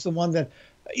Harmony is the one that,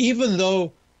 even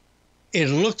though it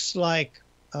looks like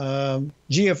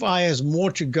GFI has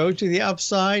more to go to the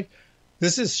upside,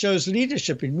 this shows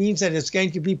leadership. It means that it's going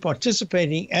to be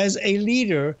participating as a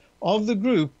leader of the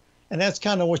group, and that's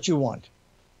kind of what you want.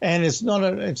 And it's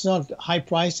not high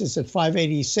price. It's at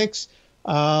 586.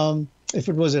 If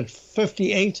it was at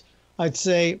 58, I'd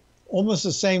say almost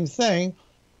the same thing.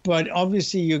 But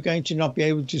obviously, you're going to not be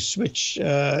able to switch.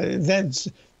 That's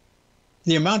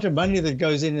the amount of money that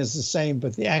goes in is the same,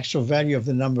 but the actual value of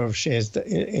the number of shares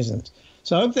isn't.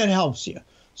 So I hope that helps you.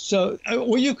 So,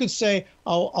 or you could say,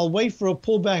 I'll wait for a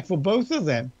pullback for both of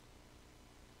them.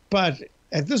 But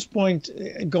at this point,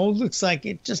 gold looks like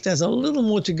it just has a little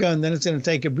more to go, and then it's going to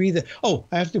take a breather. Oh,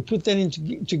 I have to put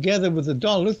that together with the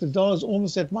dollar. Look, the dollar's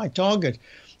almost at my target.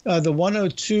 The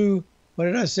 102, what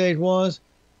did I say it was?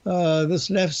 This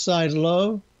left side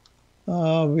low,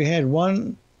 we had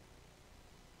one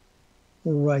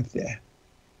right there.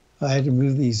 I had to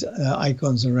move these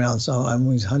icons around, so I'm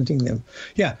always hunting them.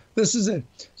 Yeah, this is it.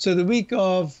 So the week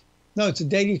of, no, it's a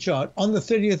daily chart. On the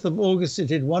 30th of August, it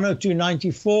hit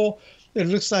 102.94. It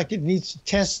looks like it needs to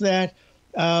test that.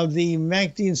 The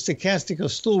MACD and stochastic are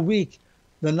still weak.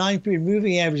 The 9-period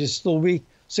moving average is still weak.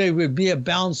 So it would be a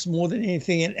bounce more than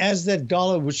anything. And as that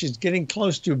dollar, which is getting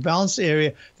close to a bounce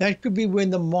area, that could be when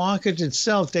the market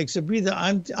itself takes a breather.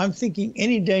 I'm thinking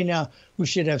any day now we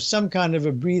should have some kind of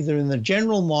a breather in the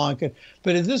general market.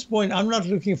 But at this point, I'm not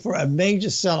looking for a major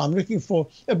sell. I'm looking for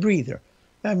a breather,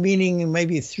 meaning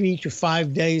maybe 3 to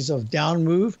 5 days of down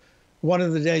move. One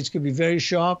of the days could be very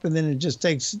sharp, and then it just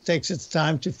takes its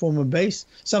time to form a base,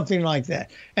 something like that.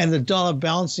 And the dollar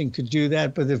bouncing could do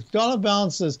that. But if dollar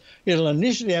bounces, it'll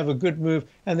initially have a good move,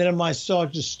 and then it might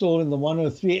start to stall in the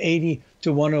 103.80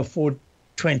 to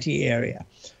 104.20 area.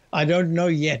 I don't know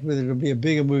yet whether it'll be a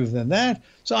bigger move than that.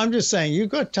 So I'm just saying, you've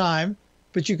got time,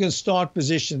 but you can start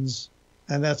positions,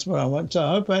 and that's what I want. So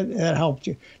I hope that helped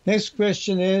you. Next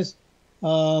question is,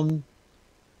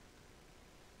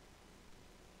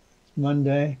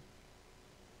 Monday.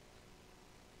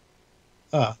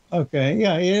 Okay.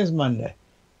 Yeah, it is Monday.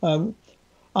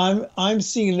 I'm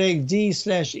seeing leg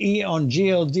D/E on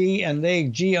GLD and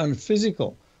leg G on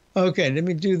physical. Okay, let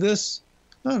me do this.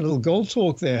 Oh, a little gold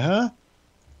talk there, huh?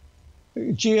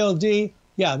 GLD.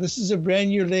 Yeah, this is a brand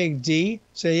new leg D.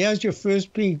 So here's your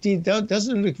first peak D.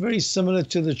 Doesn't it look very similar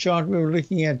to the chart we were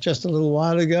looking at just a little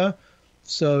while ago?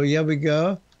 So here we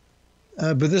go.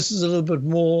 But this is a little bit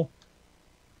more.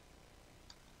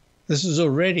 This is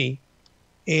already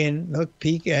in, look,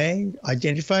 peak A,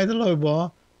 identify the low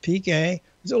bar, peak A.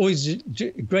 It's always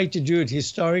great to do it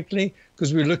historically,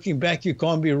 because we're looking back, you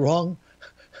can't be wrong.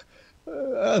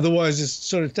 Otherwise, it's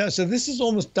sort of tough. So this is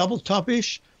almost double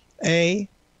top-ish. A,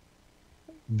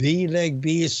 B, leg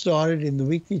B is started in the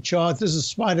weekly chart. This is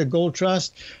Spider Gold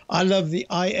Trust. I love the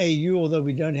IAU, although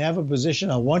we don't have a position.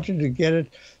 I wanted to get it.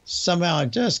 Somehow I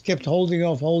just kept holding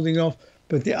off.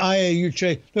 But the IAU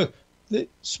trade, look, the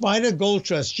Spider Gold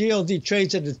Trust, GLD,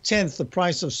 trades at a tenth the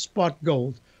price of spot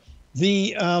gold.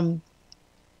 The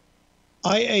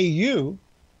IAU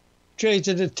trades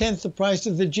at a tenth the price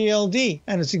of the GLD,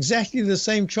 and it's exactly the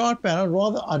same chart pattern.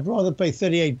 I'd rather pay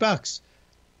 $38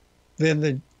 than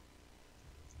the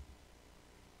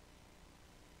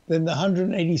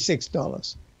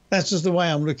 $186. That's just the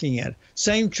way I'm looking at it.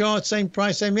 Same chart, same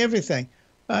price, same everything.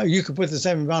 You could put the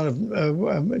same amount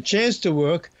of shares to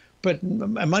work, but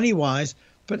money-wise.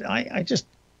 But this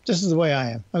is the way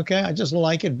I am. Okay, I just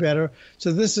like it better.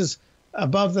 So this is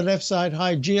above the left side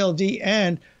high GLD,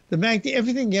 and the MACD.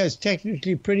 Everything here is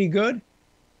technically pretty good.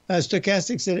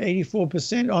 Stochastics at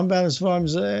 84%. On balance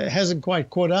farms hasn't quite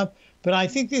caught up, but I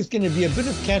think there's going to be a bit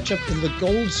of catch up in the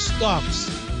gold stocks.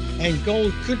 And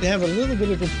gold could have a little bit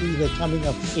of a breather coming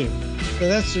up soon. So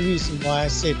that's the reason why I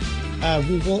said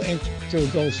we will enter into a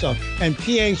gold stock. And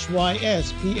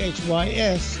PHYS,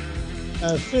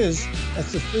 Fizz,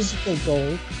 that's the physical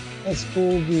gold. That's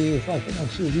called the, if I can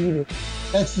actually read it,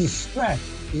 that's the SPRAT.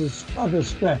 It's a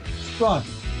SPRAT,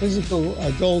 physical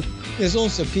gold. There's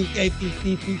also peak APP,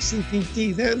 peak C, peak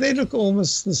D. They look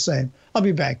almost the same. I'll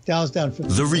be back. Dow's down for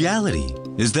The reality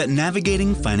is that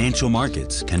navigating financial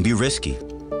markets can be risky.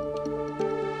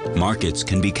 Markets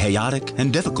can be chaotic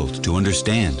and difficult to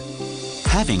understand.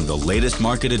 Having the latest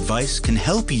market advice can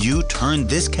help you turn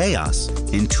this chaos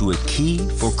into a key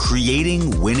for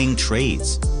creating winning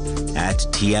trades. At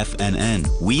TFNN,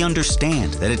 we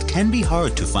understand that it can be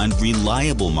hard to find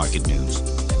reliable market news.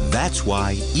 That's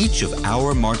why each of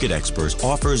our market experts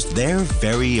offers their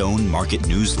very own market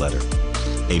newsletter,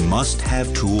 a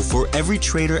must-have tool for every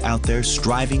trader out there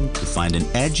striving to find an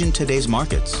edge in today's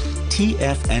markets.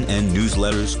 TFNN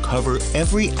newsletters cover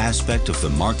every aspect of the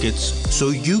markets so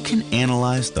you can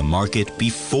analyze the market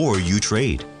before you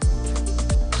trade.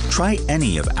 Try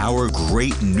any of our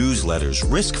great newsletters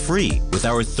risk-free with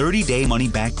our 30-day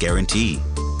money-back guarantee.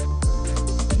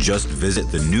 Just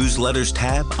visit the Newsletters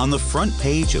tab on the front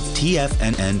page of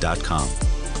TFNN.com.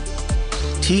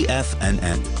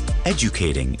 TFNN,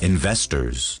 educating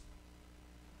investors.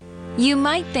 You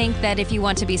might think that if you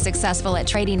want to be successful at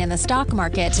trading in the stock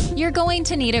market, you're going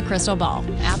to need a crystal ball.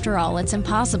 After all, it's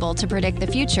impossible to predict the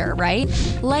future, right?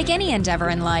 Like any endeavor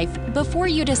in life, before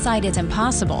you decide it's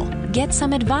impossible, get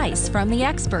some advice from the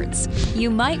experts. You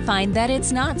might find that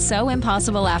it's not so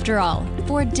impossible after all.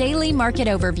 For daily market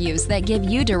overviews that give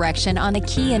you direction on the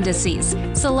key indices,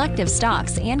 selective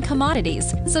stocks, and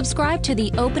commodities, subscribe to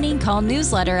the Opening Call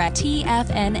newsletter at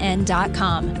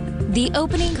TFNN.com. The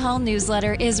Opening Call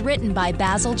newsletter is written by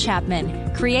Basil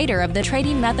Chapman, creator of the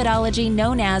trading methodology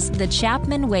known as the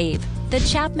Chapman Wave. The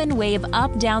Chapman Wave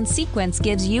up-down sequence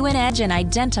gives you an edge in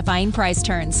identifying price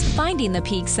turns, finding the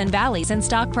peaks and valleys in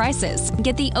stock prices.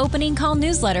 Get the Opening Call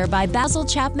newsletter by Basil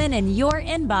Chapman in your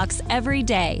inbox every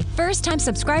day. First-time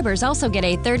subscribers also get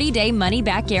a 30-day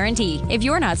money-back guarantee. If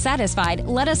you're not satisfied,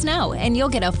 let us know, and you'll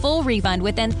get a full refund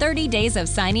within 30 days of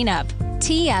signing up.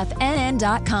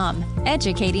 TFNN.com,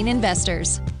 educating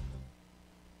investors.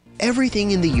 Everything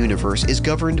in the universe is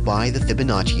governed by the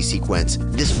Fibonacci sequence.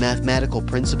 This mathematical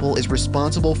principle is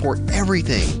responsible for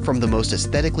everything from the most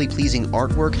aesthetically pleasing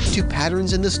artwork to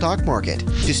patterns in the stock market.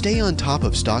 To stay on top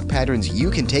of stock patterns you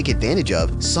can take advantage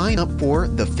of, sign up for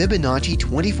the Fibonacci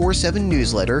 24/7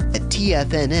 newsletter at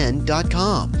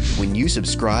TFNN.com. When you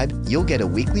subscribe, you'll get a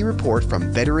weekly report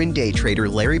from veteran day trader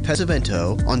Larry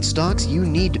Pesavento on stocks you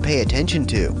need to pay attention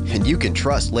to. And you can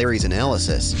trust Larry's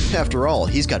analysis. After all,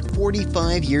 he's got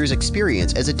 45 years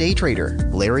experience as a day trader.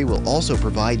 Larry will also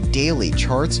provide daily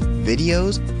charts,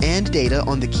 videos, and data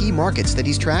on the key markets that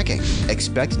he's tracking.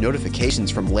 Expect notifications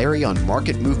from Larry on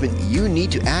market movement you need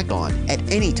to act on at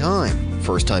any time.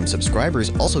 First-time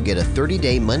subscribers also get a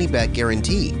 30-day money-back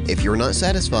guarantee. If you're not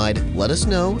satisfied, let us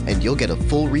know and you'll get a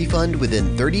full refund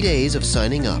within 30 days of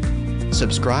signing up.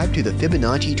 Subscribe to the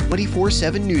Fibonacci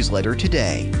 24/7 newsletter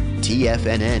today.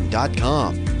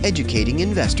 TFNN.com, educating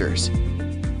investors.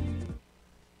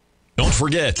 Don't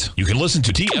forget, you can listen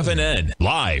to TFNN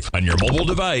live on your mobile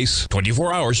device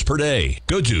 24 hours per day.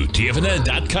 Go to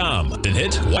TFNN.com, then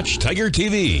hit Watch Tiger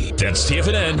TV. That's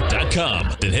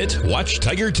TFNN.com, then hit Watch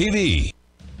Tiger TV.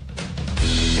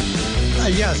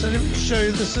 Yes, and let me show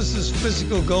you this. This is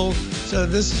physical gold. So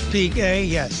this is peak A,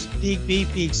 yes. Peak B,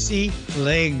 peak C,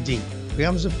 leg D.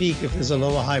 Becomes a peak if there's a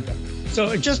lower high back.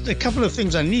 So just a couple of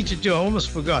things I need to do. I almost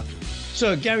forgot.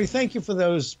 So, Gary, thank you for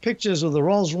those pictures of the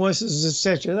Rolls Royces,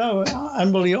 etc. That was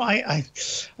unbelievable.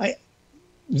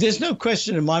 There's no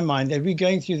question in my mind that we're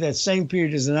going through that same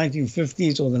period as the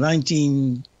 1950s or the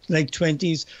late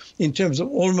 20s in terms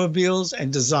of automobiles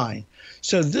and design.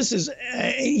 So this is,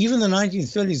 even the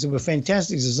 1930s, there were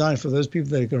fantastic design for those people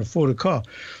that could afford a car.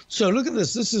 So look at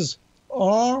this. This is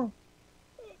R-O-Y,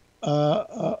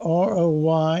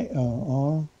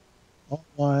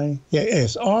 RYCEF.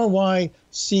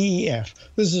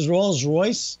 This is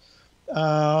Rolls-Royce.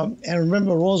 And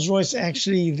remember, Rolls-Royce,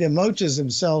 actually, the motors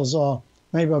themselves are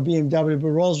made by BMW, but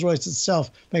Rolls-Royce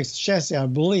itself makes the chassis, I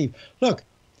believe. Look,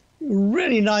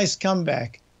 really nice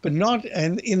comeback, but not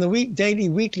in the week, daily,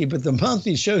 weekly, but the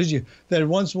monthly shows you that it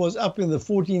once was up in the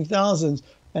 14,000s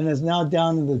and is now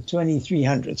down in the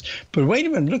 2,300s. But wait a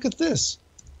minute, look at this.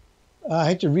 I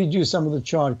had to redo some of the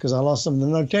chart because I lost some of the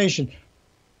notation.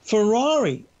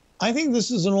 Ferrari, I think this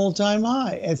is an all-time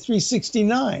high at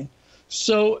 369.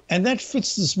 So, and that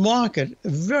fits this market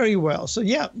very well. So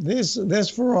yeah, there's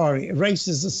Ferrari. Race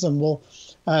is a symbol.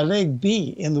 Leg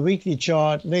B in the weekly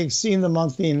chart, leg C in the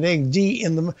monthly, and leg D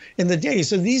in the daily.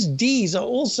 So these Ds are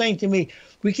all saying to me,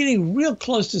 we're getting real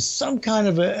close to some kind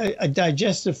of a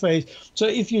digestive phase. So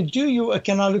if you do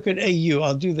can I look at AU?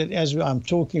 I'll do that as I'm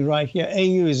talking right here.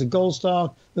 AU is a gold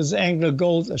stock. This is Anglo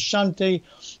Gold Ashanti.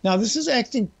 Now this is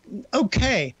acting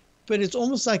okay, but it's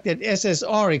almost like that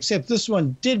SSR, except this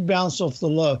one did bounce off the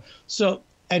low. So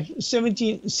at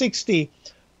 1760,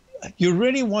 you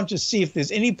really want to see if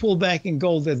there's any pullback in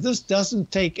gold that this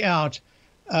doesn't take out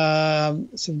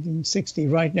 1760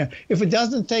 right now. If it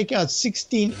doesn't take out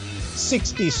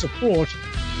 1660 support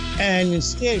and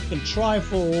instead can try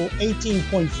for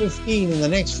 18.15 in the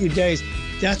next few days,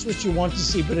 that's what you want to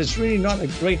see, but it's really not a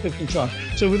great looking chart.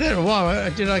 So with that, wow,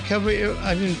 I didn't cover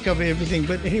everything,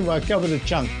 but anyway, I covered a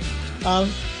chunk.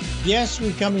 Yes,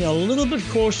 we're becoming a little bit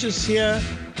cautious here,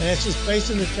 and that's just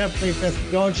based on the Chapman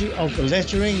methodology of the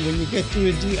lettering. When you get to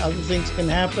a D, other things can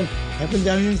happen. Haven't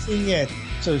done anything yet.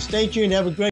 So stay tuned. Have a great